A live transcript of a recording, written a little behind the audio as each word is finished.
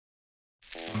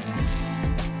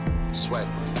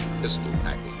swaggering, pistol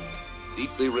packing,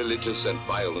 deeply religious and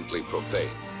violently profane.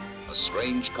 A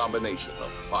strange combination of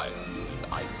fire and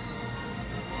ice.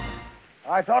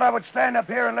 I thought I would stand up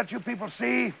here and let you people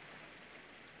see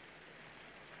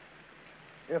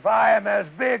if I am as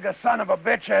big a son of a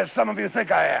bitch as some of you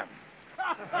think I am.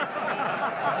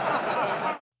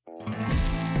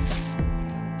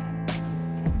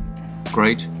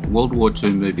 Great World War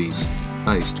II movies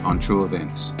based on true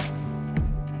events.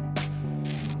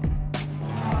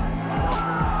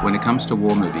 When it comes to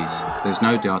war movies, there's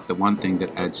no doubt that one thing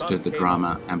that adds to the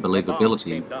drama and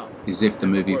believability is if the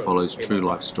movie follows true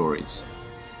life stories.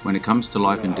 When it comes to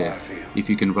life and death, if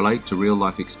you can relate to real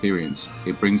life experience,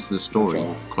 it brings the story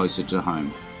closer to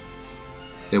home.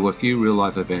 There were few real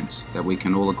life events that we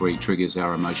can all agree triggers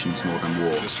our emotions more than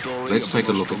war. Let's take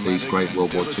a look at these great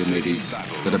World War II movies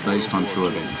that are based on true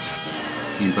events,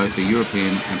 in both the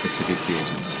European and Pacific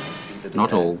theatres.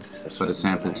 Not all, but a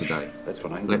sample today.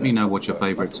 Let me know what your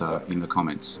favourites are in the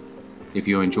comments. If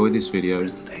you enjoy this video,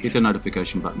 hit the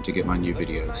notification button to get my new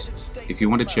videos. If you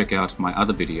want to check out my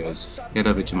other videos, head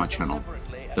over to my channel.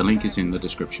 The link is in the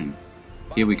description.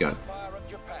 Here we go.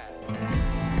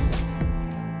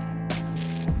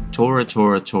 Tora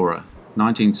Tora Tora,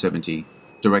 1970.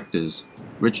 Directors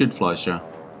Richard Fleischer,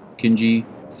 Kinji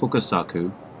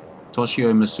Fukasaku,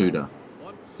 Toshio Masuda.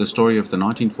 The story of the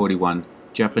 1941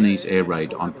 Japanese air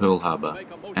raid on Pearl Harbor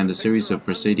and the series of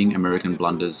preceding American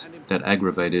blunders that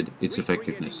aggravated its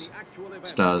effectiveness.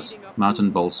 Stars Martin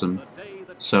Balsam,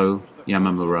 So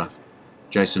Yamamura,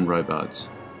 Jason Robards.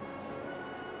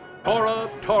 Tora,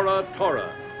 Tora,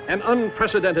 Tora, an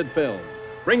unprecedented film,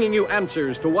 bringing you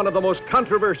answers to one of the most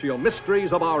controversial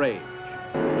mysteries of our age.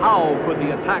 How could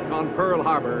the attack on Pearl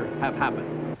Harbor have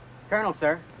happened? Colonel,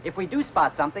 sir, if we do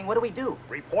spot something, what do we do?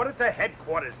 Report it to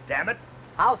headquarters, damn it.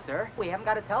 How, sir? We haven't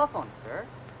got a telephone, sir.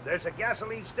 There's a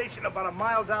gasoline station about a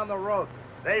mile down the road.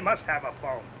 They must have a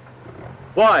phone.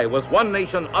 Why was one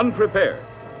nation unprepared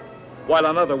while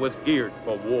another was geared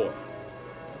for war?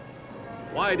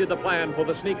 Why did the plan for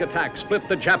the sneak attack split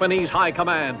the Japanese high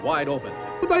command wide open?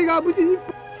 The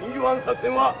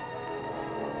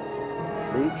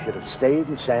fleet should have stayed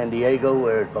in San Diego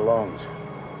where it belongs.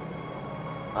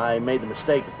 I made the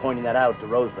mistake of pointing that out to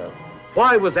Roosevelt.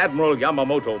 Why was Admiral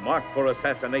Yamamoto marked for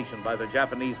assassination by the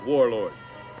Japanese warlords?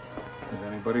 Does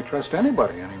anybody trust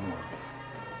anybody anymore?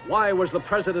 Why was the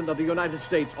President of the United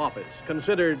States office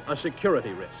considered a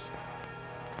security risk?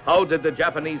 How did the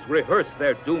Japanese rehearse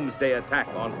their doomsday attack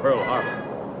on Pearl Harbor?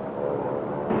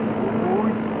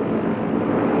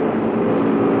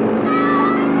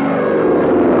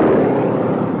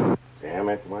 Damn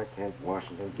it, why can't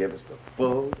Washington give us the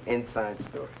full inside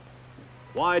story?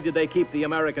 Why did they keep the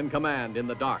American command in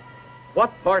the dark?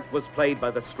 What part was played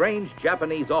by the strange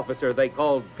Japanese officer they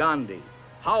called Gandhi?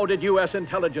 How did U.S.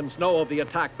 intelligence know of the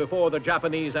attack before the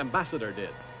Japanese ambassador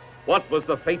did? What was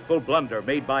the fateful blunder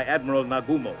made by Admiral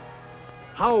Nagumo?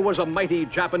 How was a mighty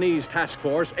Japanese task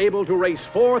force able to race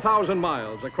 4,000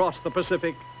 miles across the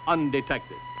Pacific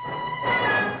undetected?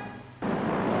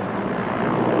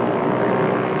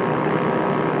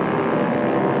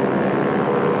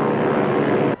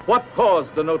 What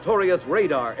caused the notorious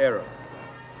radar error?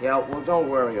 Yeah, well, don't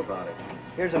worry about it.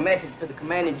 Here's a message for the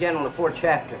commanding general of Fort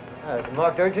Shafter. Is it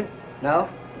marked urgent? No?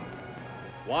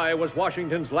 Why was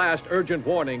Washington's last urgent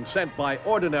warning sent by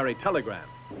ordinary telegram?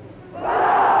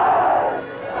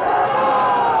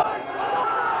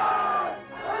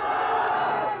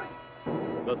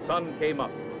 The sun came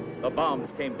up, the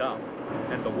bombs came down,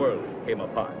 and the world came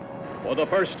apart. For the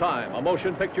first time, a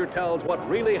motion picture tells what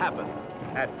really happened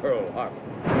at Pearl Harbor.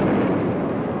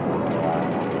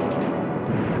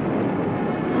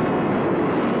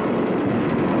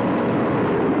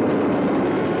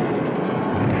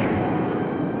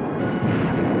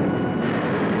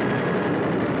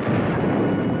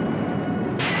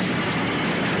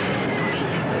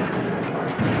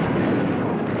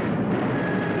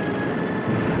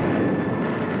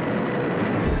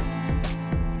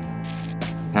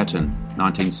 Patton,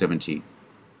 1970.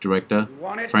 Director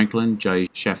Franklin J.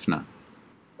 Schaffner.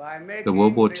 The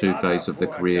World War II phase of the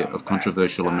career of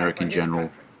controversial American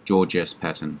General George S.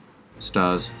 Patton.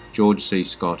 Stars George C.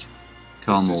 Scott,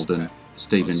 Carl Malden,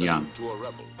 Stephen Young. To a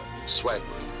rebel, swaggering,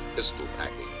 pistol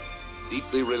packing,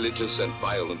 deeply religious and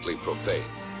violently profane.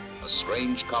 A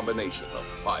strange combination of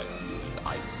fire and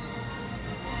ice.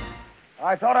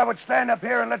 I thought I would stand up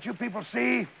here and let you people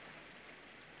see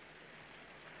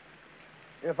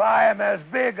if I am as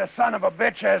big a son of a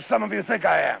bitch as some of you think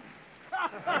I am.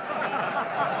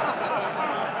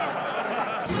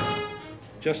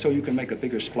 Just so you can make a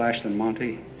bigger splash than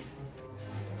Monty?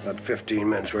 About 15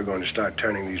 minutes, we're going to start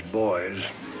turning these boys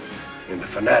into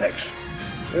fanatics.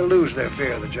 They'll lose their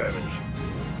fear of the Germans.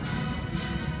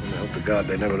 And I hope to God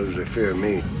they never lose their fear of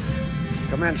me.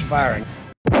 Commence firing.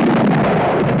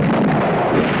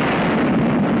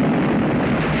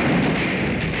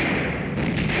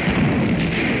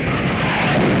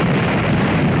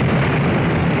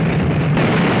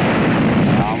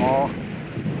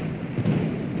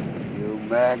 You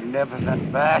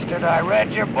magnificent bastard, I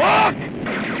read your book!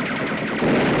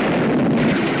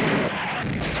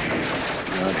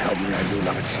 God help me, I do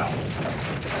love it so.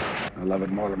 I love it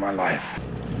more than my life.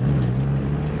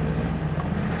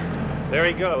 There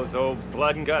he goes, old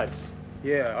blood and guts.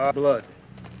 Yeah, our blood.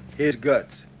 His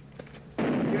guts.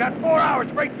 You got 4 hours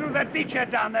to break through that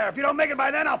beachhead down there. If you don't make it by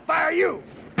then, I'll fire you.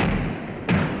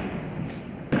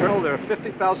 Colonel, there are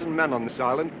 50,000 men on this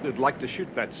island who'd like to shoot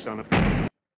that son of...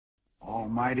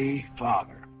 Almighty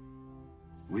Father,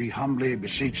 we humbly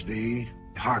beseech thee,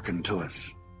 hearken to us,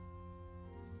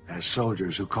 as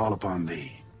soldiers who call upon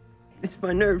thee. It's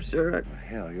my nerves, sir.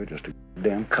 Hell, you're just a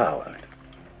damn coward.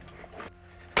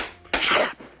 Shut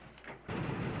up!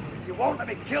 If you won't let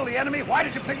me kill the enemy, why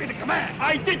did you pick me to command?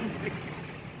 I didn't pick you.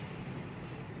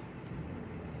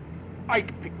 I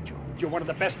picked you. You're one of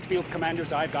the best field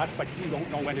commanders I've got, but you don't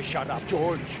know when to shut up,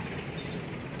 George.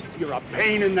 You're a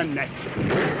pain in the neck.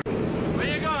 Where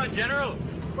you going, General?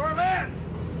 Berlin!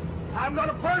 I'm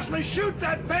gonna personally shoot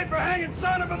that paper-hanging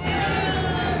son of a...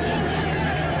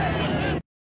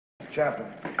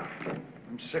 Chaplain,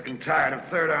 I'm sick and tired of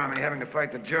Third Army having to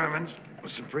fight the Germans.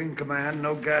 With supreme command,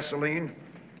 no gasoline,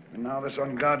 and now this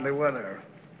ungodly weather.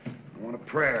 I want a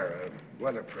prayer, a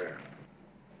weather prayer.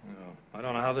 I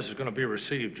don't know how this is going to be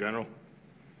received, General.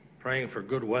 Praying for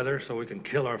good weather so we can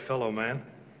kill our fellow man.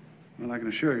 Well, I can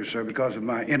assure you, sir, because of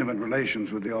my intimate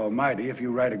relations with the Almighty, if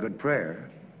you write a good prayer,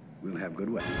 we'll have good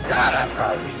weather. God, I'm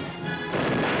proud of you.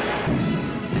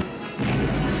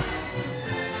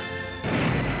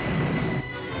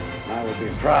 I would be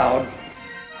proud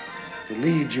to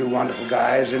lead you wonderful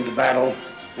guys into battle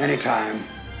anytime,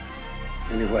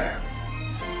 anywhere.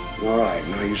 All right,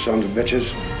 now you sons of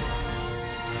bitches,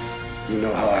 you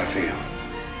know how I feel.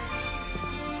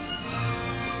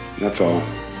 That's all.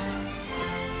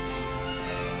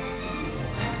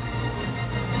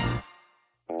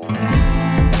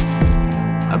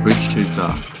 A Bridge Too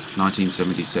Far,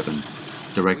 1977.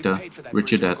 Director,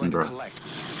 Richard Attenborough.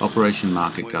 Operation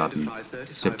Market Garden,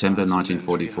 September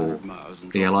 1944.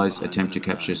 The Allies attempt to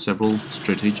capture several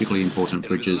strategically important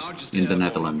bridges in the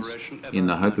Netherlands in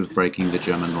the hope of breaking the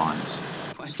German lines.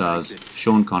 Stars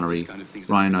Sean Connery,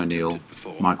 Ryan O'Neill,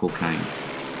 Michael Caine.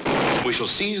 We shall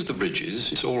seize the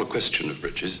bridges, it's all a question of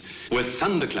bridges, with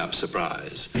thunderclap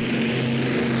surprise,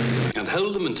 and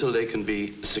hold them until they can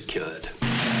be secured.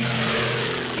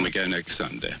 And we go next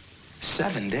Sunday.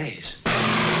 7 days.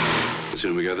 The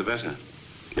sooner we go, the better.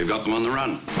 We've got them on the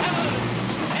run.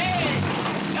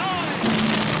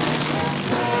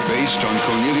 Based on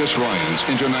Cornelius Ryan's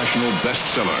international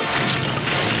bestseller.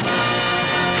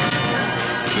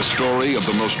 The story of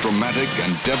the most dramatic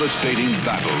and devastating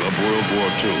battle of World War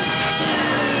II.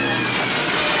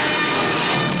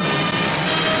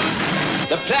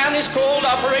 The plan is called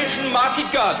Operation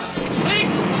Market Garden.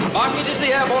 Market is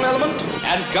the airborne element,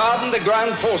 and Garden the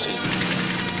ground forces.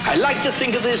 I like to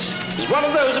think of this as one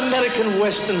of those American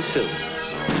Western films.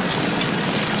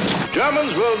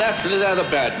 Germans, well, naturally, they're the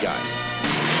bad guys.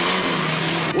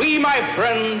 We, my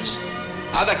friends,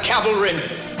 are the cavalry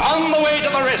on the way to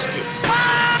the rescue.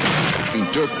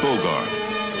 Dirk Bogarde,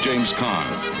 James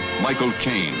Caan, Michael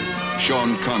Caine,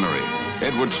 Sean Connery,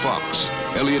 Edward Fox,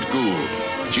 Elliot Gould,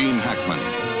 Gene Hackman,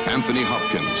 Anthony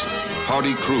Hopkins,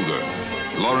 Hardy Kruger,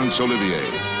 Laurence Olivier,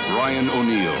 Ryan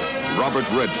O'Neill, Robert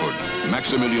Redford,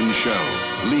 Maximilian Schell,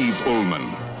 Liv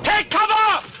Ullmann. Take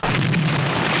cover!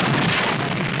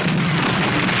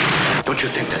 Don't you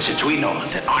think that since we know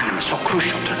that Arnhem is so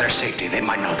crucial to their safety, they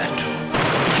might know that too?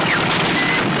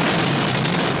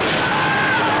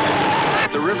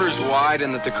 The river's wide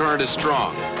and that the current is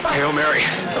strong. Hail Mary,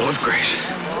 full of grace.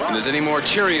 And as any more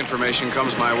cheery information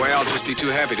comes my way, I'll just be too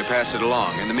happy to pass it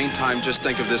along. In the meantime, just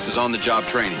think of this as on-the-job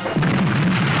training.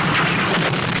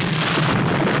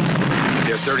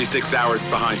 They're 36 hours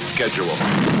behind schedule.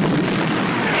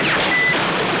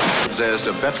 There's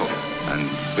a battle, and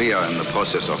we are in the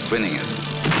process of winning it.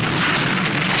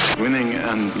 Winning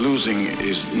and losing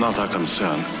is not a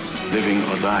concern. Living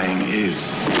or dying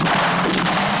is.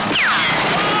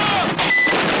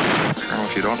 Colonel,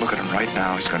 if you don't look at him right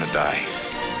now, he's going to die.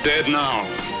 He's dead now.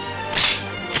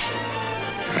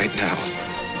 Right now.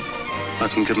 I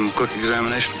can give him a quick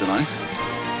examination, can I?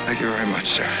 Thank you very much,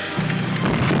 sir.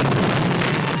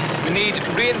 We need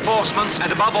reinforcements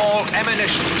and, above all,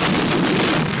 ammunition.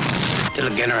 Tell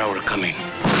the general we're coming.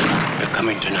 We're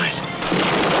coming tonight.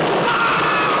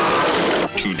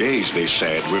 2 days, they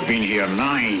said. We've been here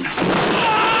 9.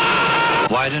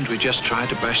 Why don't we just try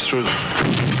to bash through?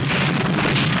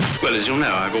 Well, as you'll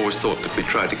know, I've always thought that we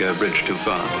tried to go a bridge too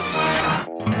far.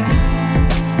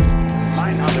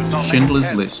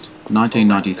 Schindler's List,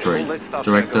 1993.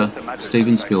 Director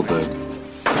Steven Spielberg.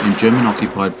 In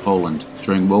German-occupied Poland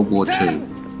during World War II,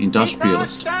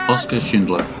 industrialist Oskar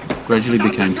Schindler gradually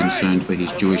became concerned for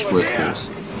his Jewish workforce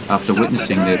after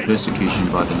witnessing their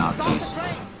persecution by the Nazis.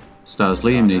 Stars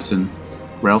Liam Neeson,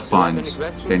 Ralph Fiennes,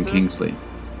 Ben Kingsley.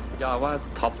 Yeah, well, it's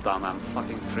top down. I'm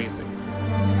fucking freezing.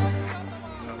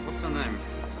 What's your name?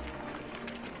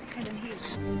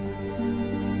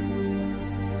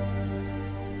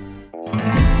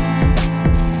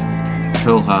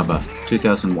 Pearl Harbor,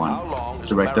 2001.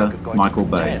 Director Michael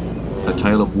Bay. A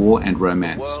tale of war and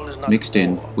romance, mixed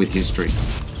in with history.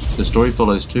 The story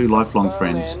follows 2 lifelong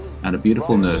friends and a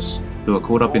beautiful nurse who are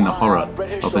caught up in the horror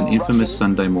of an infamous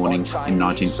Sunday morning in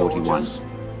 1941.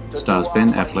 Stars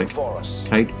Ben Affleck,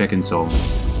 Kate Beckinsale,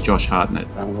 Josh Hartnett.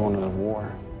 I'm going to the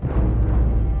war.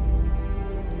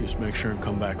 Just make sure and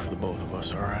come back for the both of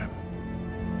us, all right?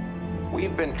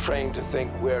 We've been trained to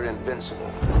think we're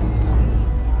invincible.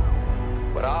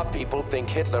 But our people think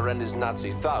Hitler and his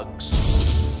Nazi thugs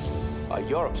are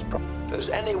Europe's problem. Does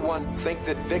anyone think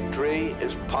that victory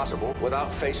is possible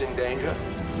without facing danger?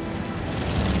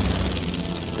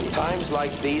 In times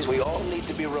like these, we all need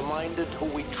to be reminded who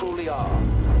we truly are.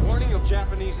 Warning of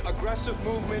Japanese aggressive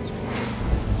movement.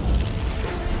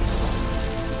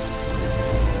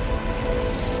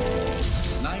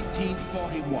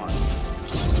 (1941).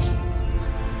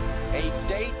 A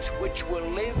date which will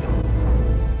live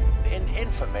in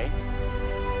infamy.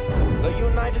 The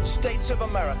United States of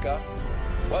America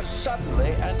was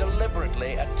suddenly and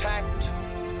deliberately attacked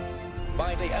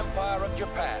by the Empire of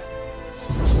Japan.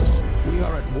 We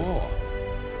are at war.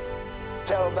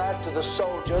 Tell that to the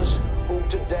soldiers who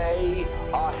today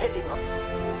are hitting us.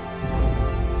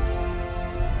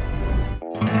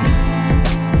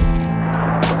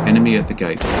 Enemy at the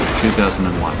Gate,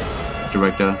 2001.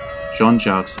 Director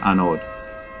Jean-Jacques Arnaud.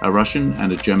 A Russian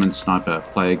and a German sniper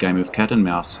play a game of cat and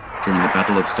mouse during the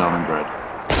Battle of Stalingrad.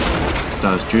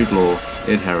 Stars Jude Law,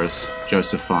 Ed Harris,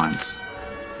 Joseph Fiennes.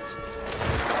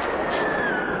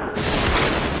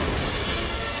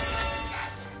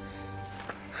 Yes.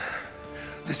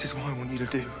 This is what I want you to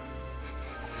do.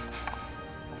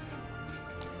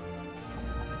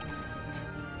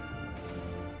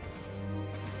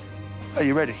 Are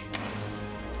you ready?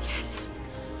 Yes.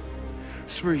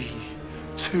 3,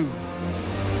 2, 1.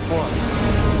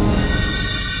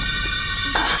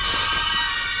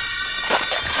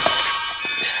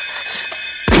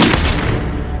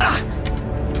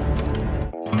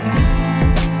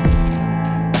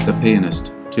 The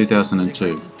Pianist,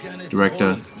 2002.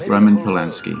 Director Roman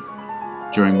Polanski.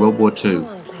 During World War II,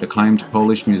 acclaimed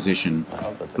Polish musician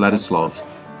Władysław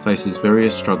faces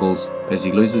various struggles as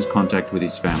he loses contact with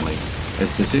his family.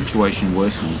 As the situation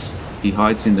worsens, he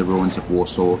hides in the ruins of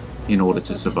Warsaw in order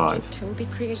to survive.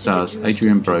 Stars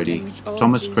Adrian Brody,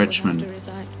 Thomas Kretschmann,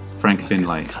 Frank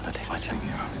Finlay.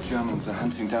 The Germans are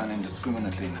hunting down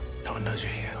indiscriminately. No one knows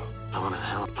you're here. I want to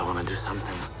help. I want to do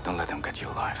something. Don't let them get you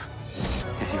alive.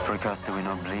 If you prick us, do we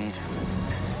not bleed?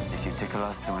 If you tickle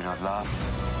us, do we not laugh?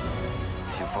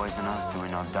 If you poison us, do we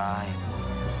not die?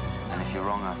 And if you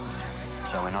wrong us,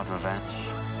 shall we not revenge?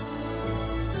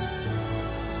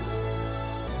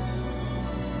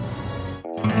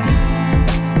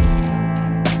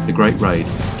 The Great Raid,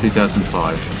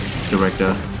 2005.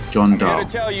 Director John Dahl.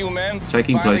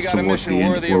 Taking place towards the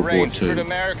end of World War II,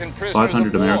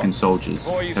 500 American soldiers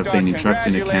have been entrapped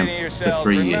in a camp for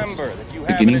 3 years,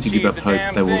 beginning to give up hope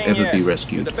they will ever be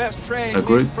rescued. A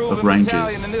group of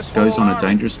rangers goes on a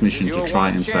dangerous mission to try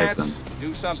and save them.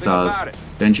 Stars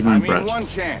Benjamin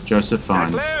Bratt, Joseph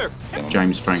Fiennes,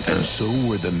 James Franco. And so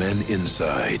were the men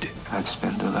inside. I've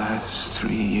spent the last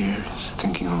 3 years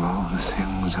thinking of all the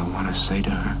things I want to say to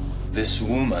her. This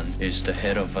woman is the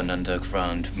head of an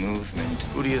underground movement.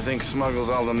 Who do you think smuggles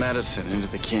all the medicine into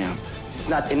the camp? It's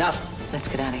not enough. Let's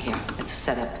get out of here. It's a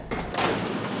setup.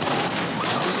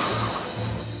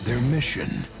 Their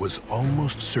mission was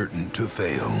almost certain to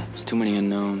fail. There's too many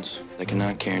unknowns. They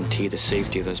cannot guarantee the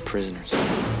safety of those prisoners.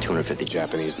 250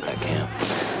 Japanese in that camp.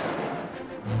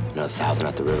 Another 1,000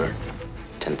 at the river.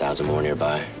 10,000 more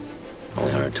nearby.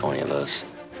 Only 120 of us.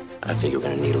 I figure we're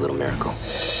gonna need a little miracle.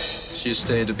 She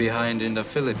stayed behind in the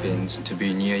Philippines to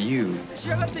be near you.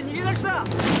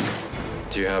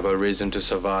 Do you have a reason to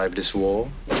survive this war?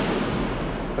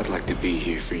 I'd like to be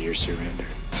here for your surrender.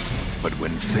 But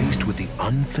when faced with the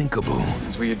unthinkable,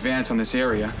 as we advance on this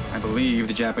area, I believe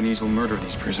the Japanese will murder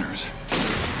these prisoners.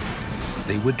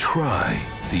 They would try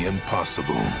the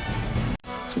impossible.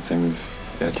 Something we've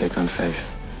got to take on faith.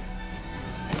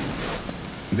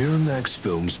 Miramax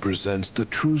Films presents the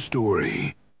true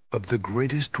story of the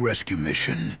greatest rescue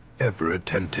mission ever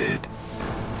attempted.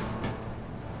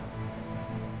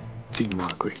 Dear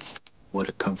Margaret, what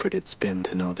a comfort it's been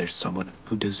to know there's someone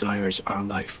who desires our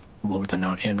life more than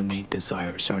our enemy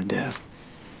desires our death.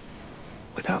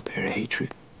 Without their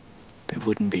hatred, there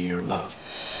wouldn't be your love.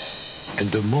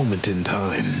 And a moment in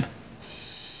time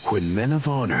when men of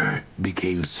honor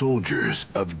became soldiers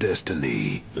of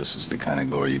destiny. This is the kind of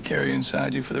glory you carry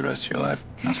inside you for the rest of your life.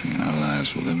 Nothing in our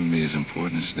lives will ever be as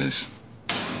important as this.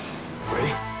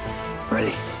 Ready?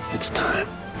 Ready. It's time.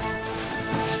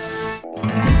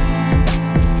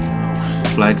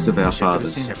 Flags of Our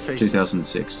Fathers,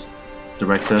 2006.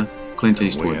 Director, Clint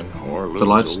Eastwood. The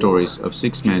life stories of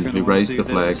 6 men who raised the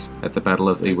flag at the Battle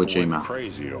of Iwo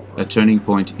Jima, a turning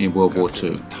point in World War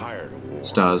II.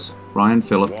 Stars Ryan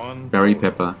Phillip, Barry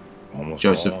Pepper,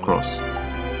 Joseph Cross.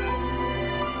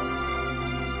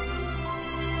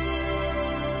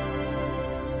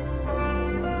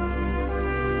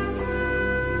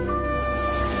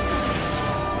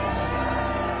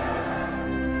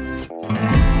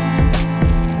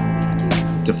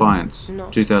 Defiance,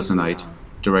 2008.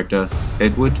 Director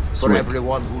Edward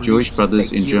Zwick. Jewish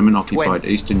brothers in German-occupied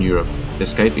Eastern Europe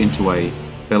escape into a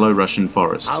Belarusian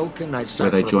forest,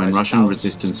 where they join Russian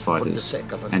resistance fighters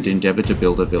and endeavour to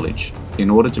build a village,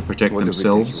 in order to protect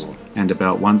themselves and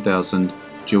about 1,000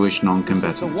 Jewish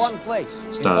non-combatants.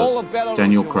 Stars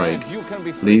Daniel Craig,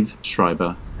 Liev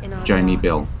Schreiber, Jamie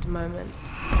Bell.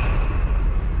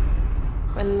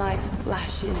 When life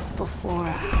flashes before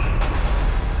us,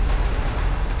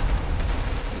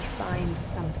 we find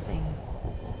something.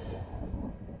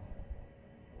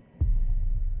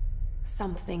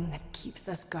 Something that keeps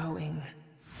us going.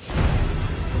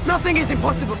 Nothing is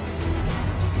impossible.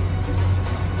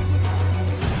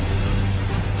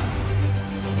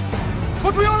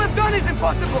 What we all have done is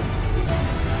impossible.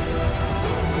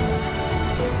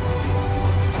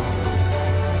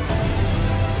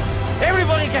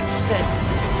 Everybody get to say.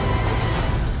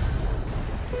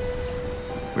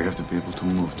 We have to be able to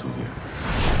move to here.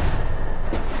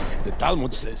 The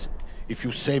Talmud says, if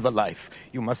you save a life,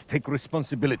 you must take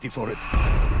responsibility for it.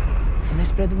 And they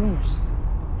spread the rumors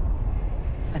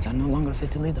that you're no longer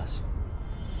fit to lead us.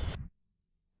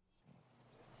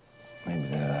 Maybe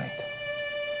they're right.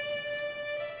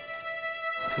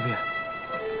 Tuvia,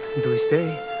 do we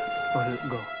stay or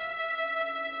go?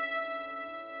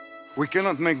 We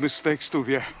cannot make mistakes,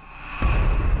 Tuvia.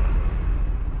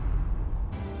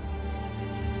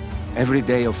 Every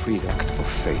day of freedom, of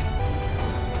faith,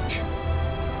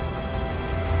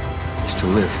 is to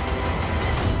live.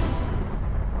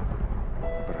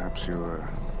 Perhaps you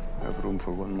have room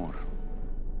for one more.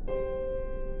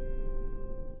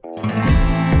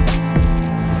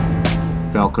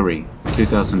 Valkyrie,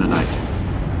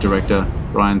 2008. Director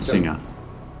Bryan Singer.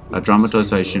 A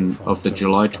dramatization of the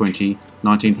July 20,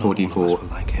 1944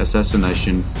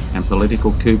 assassination and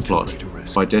political coup plot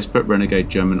by desperate renegade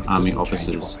German army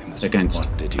officers against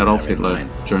Adolf Hitler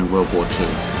during World War II.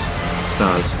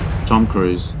 Stars Tom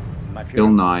Cruise, Bill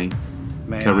Nye,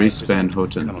 Carice Van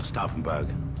Houten.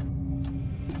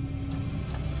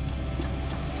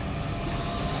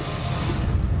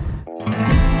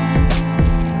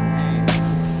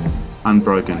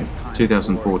 Unbroken,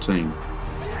 2014.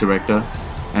 Director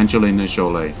Angelina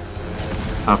Jolie.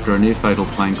 After a near-fatal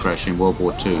plane crash in World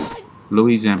War II,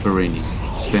 Louis Zamperini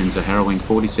spends a harrowing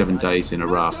 47 days in a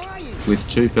raft with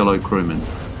 2 fellow crewmen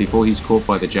before he's caught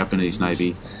by the Japanese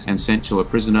Navy and sent to a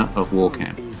prisoner of war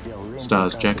camp.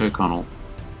 Stars Jack O'Connell,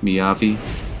 Miyavi,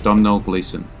 Domhnall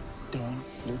Gleeson. Don't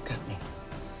look at me.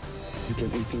 You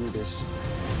get me through this.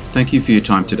 Thank you for your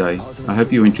time today. I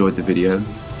hope you enjoyed the video.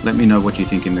 Let me know what you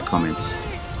think in the comments.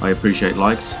 I appreciate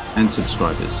likes and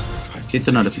subscribers. Hit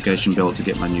the notification bell to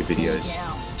get my new videos.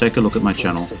 Take a look at my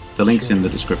channel. The link's in the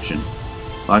description.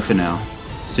 Bye for now.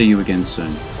 See you again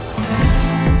soon.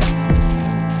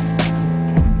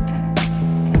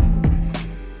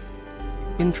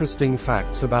 Interesting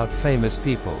facts about famous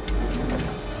people.